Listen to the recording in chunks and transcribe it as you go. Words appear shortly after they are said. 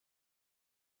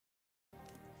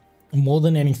more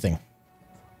than anything,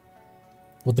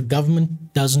 what the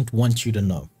government doesn't want you to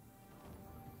know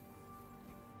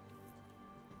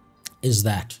is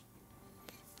that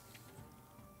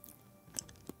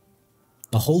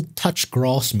the whole touch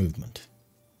grass movement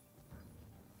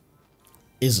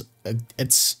is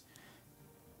it's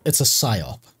a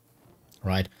psyop,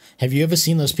 right? Have you ever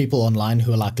seen those people online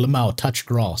who are like, Lamau, touch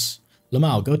grass.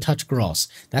 Lamau, go touch grass.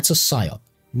 That's a psyop.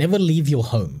 Never leave your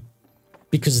home,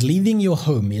 because leaving your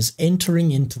home is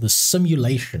entering into the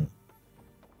simulation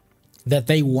that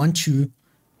they want you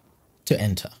to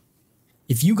enter.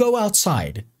 If you go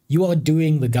outside, you are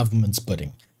doing the government's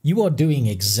bidding. You are doing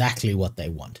exactly what they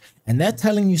want. And they're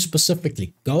telling you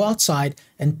specifically, go outside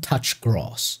and touch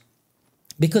grass.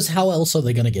 Because how else are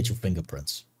they going to get your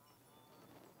fingerprints?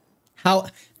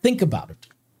 Think about it.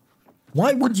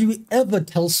 Why would you ever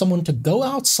tell someone to go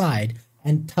outside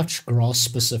and touch grass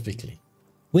specifically,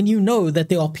 when you know that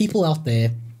there are people out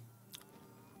there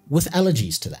with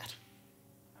allergies to that?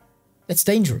 That's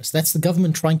dangerous. That's the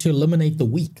government trying to eliminate the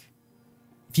weak.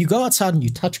 If you go outside and you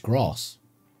touch grass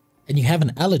and you have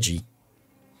an allergy,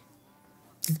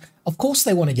 of course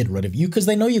they want to get rid of you because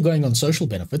they know you're going on social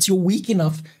benefits. You're weak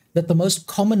enough that the most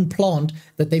common plant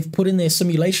that they've put in their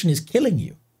simulation is killing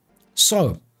you.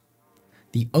 So,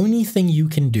 the only thing you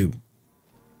can do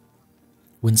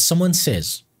when someone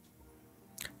says,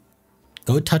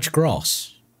 go touch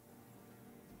grass,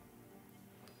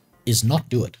 is not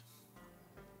do it.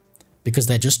 Because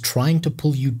they're just trying to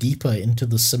pull you deeper into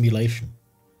the simulation.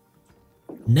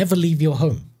 Never leave your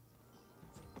home.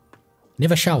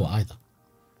 Never shower either.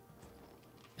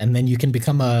 And then you can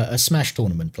become a Smash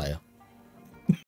tournament player.